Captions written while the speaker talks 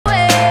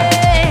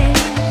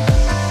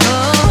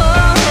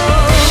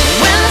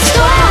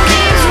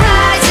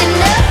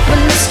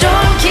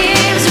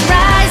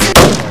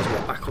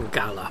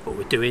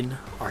doing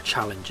our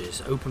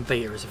challenges. Open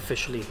beta is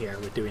officially here.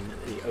 We're doing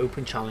the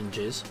open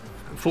challenges.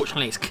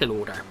 Unfortunately, it's kill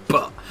order,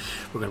 but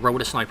we're going to roll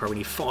with a sniper. We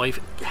need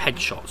 5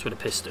 headshots with a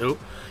pistol,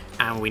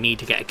 and we need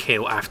to get a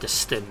kill after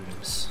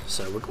stims.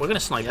 So we're going to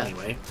snipe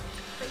anyway.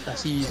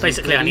 That's easy.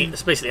 Basically, I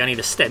need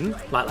a stim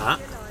like that,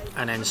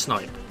 and then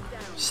snipe.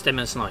 Stim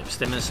and snipe.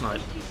 Stim and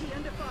snipe.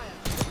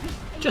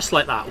 Just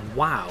like that.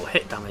 Wow,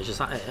 hit damage. Is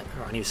that it?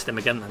 Alright, I need to stim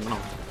again then. No.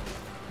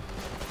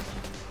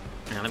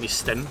 Now let me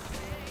stim.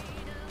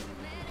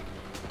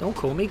 Don't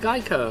call me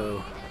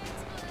Geico.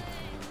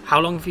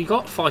 How long have you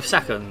got? 5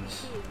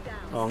 seconds.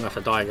 Oh, I'm going to have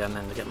to die again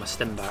then to get my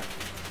stim back.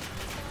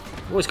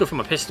 Always go for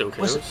my pistol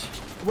kills.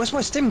 Where's my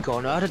stim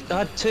gone? I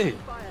had 2.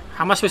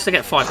 How am I supposed to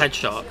get 5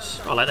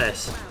 headshots? Oh, like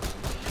this.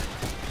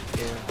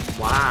 Yeah.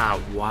 Wow,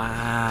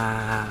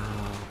 wow.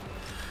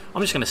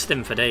 I'm just going to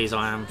stim for days,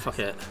 I am. Fuck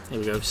it. Here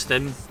we go.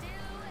 Stim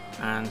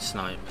and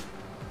snipe.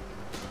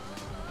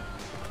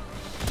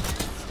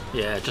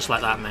 Yeah, just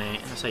like that,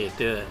 mate. That's how you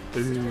do it.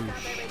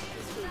 Boosh.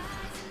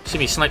 See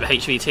me snipe a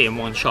HVT in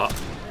 1 shot.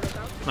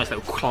 Nice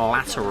little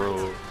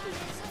collateral.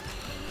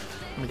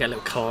 Let me get a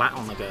little collat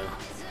on the go.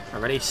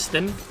 Already,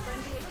 stim.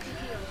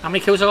 How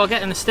many kills have I got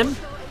get in the stim?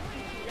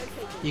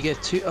 You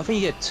get 2. I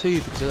think you get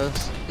 2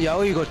 because yeah,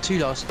 oh, you got 2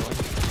 last time.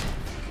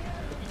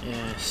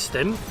 Yeah,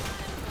 stim.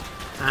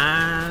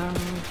 And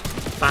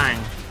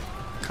bang.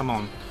 Come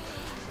on.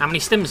 How many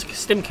stim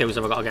kills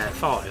have I got to get?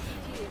 5.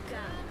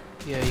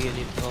 Yeah, you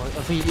need 5.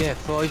 I think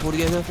 5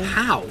 altogether. I think.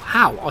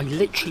 How? I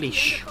literally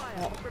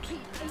shot.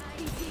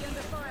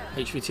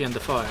 HVT under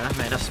fire,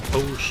 mate. That's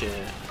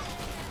bullshit.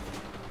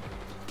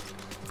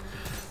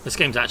 This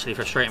game's actually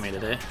frustrating me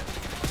today.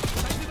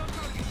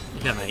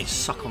 Yeah, mate,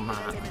 suck on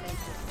that.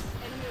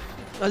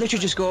 I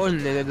literally just got on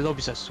and the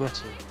lobbies are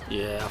sweating.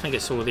 Yeah, I think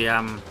it's all the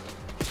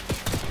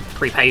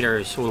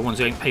prepaiders, all the ones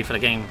who ain't paid for the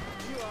game.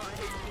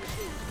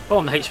 Oh,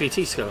 on the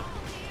HVT skill.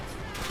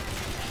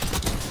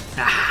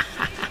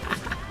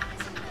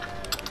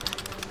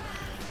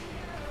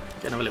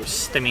 Get another little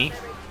stimmy.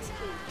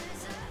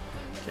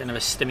 Get another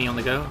stimmy on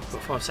the go.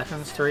 Got 5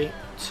 seconds. 3,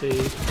 2,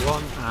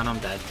 1, and I'm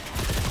dead.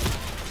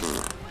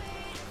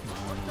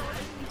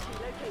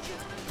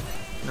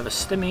 Another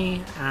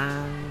stimmy,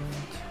 and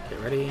get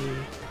ready.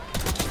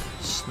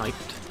 Sniped.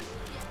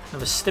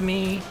 Another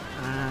stimmy,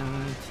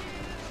 and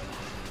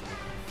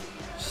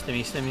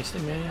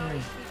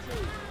stimmy.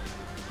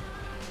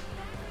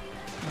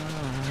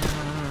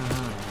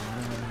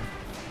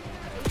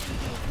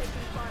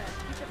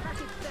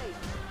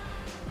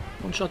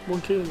 One shot,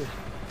 1 kill.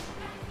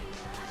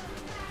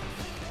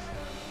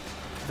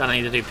 Then I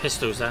need to do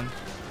pistols then.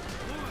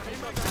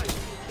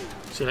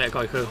 See you later,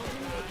 Geico.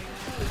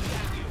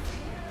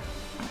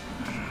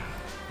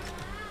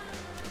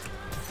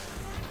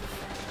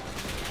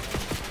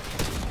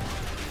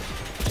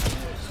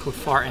 It's called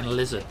Farting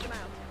Lizard.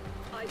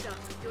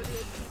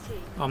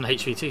 Oh, I'm the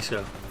HVT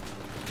skill.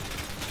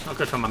 Not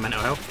good for my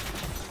mental health.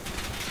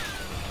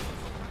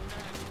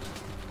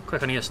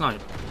 Quick, I need a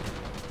snipe.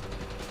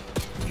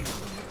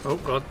 Oh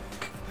god.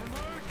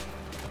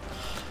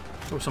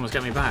 Oh, someone's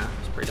getting me back.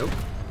 That's pretty dope.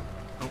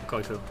 Oh,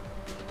 Geico.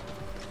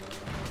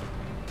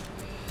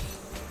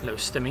 A little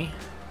stimmy.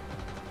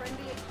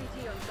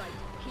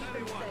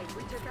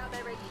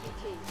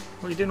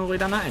 What are you doing all the way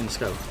down that end,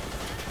 Scope?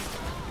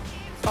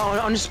 Oh,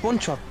 on the spawn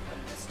trap.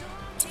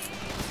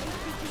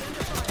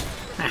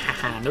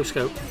 No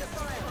scope.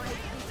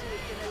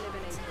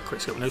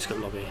 Quick scope, no scope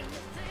lobby.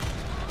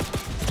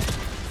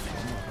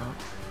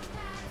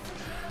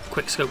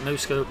 Quick scope, no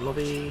scope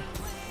lobby.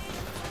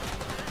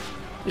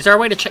 Is there a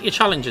way to check your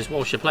challenges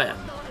whilst you're playing?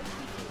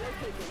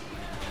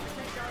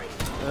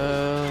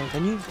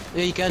 Can you?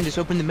 Yeah, you can. Just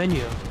open the menu.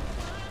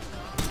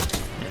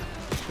 Yeah,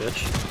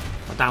 bitch.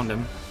 I downed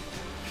him.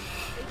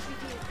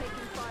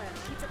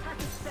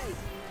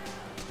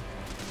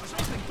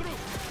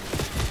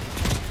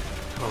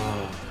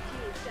 Oh.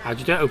 How'd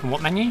you do it? Open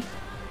what menu?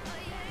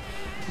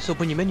 Just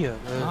open your menu.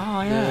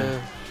 Oh,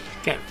 yeah.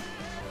 Get.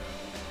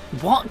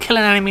 What? Kill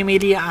an enemy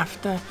immediate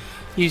after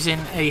using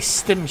a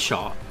stim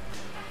shot?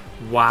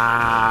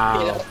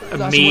 Wow.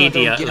 Yeah,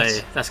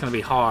 immediately. That's going to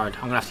be hard.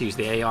 I'm going to have to use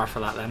the AR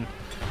for that then.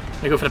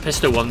 Let me go for the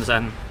pistol ones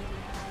then.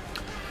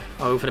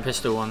 I'll go for the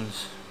pistol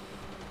ones.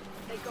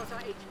 I'm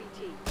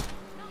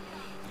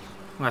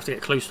going to have to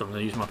get close to them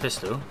to use my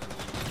pistol.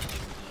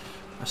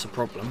 That's a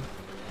problem.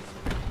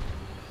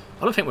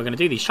 I don't think we're going to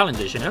do these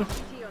challenges, you know?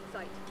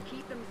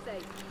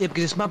 Yeah,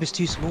 because this map is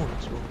too small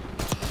as well.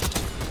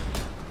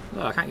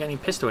 Oh, I can't get any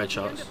pistol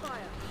headshots.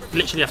 You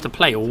literally have to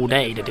play all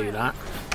day to do that.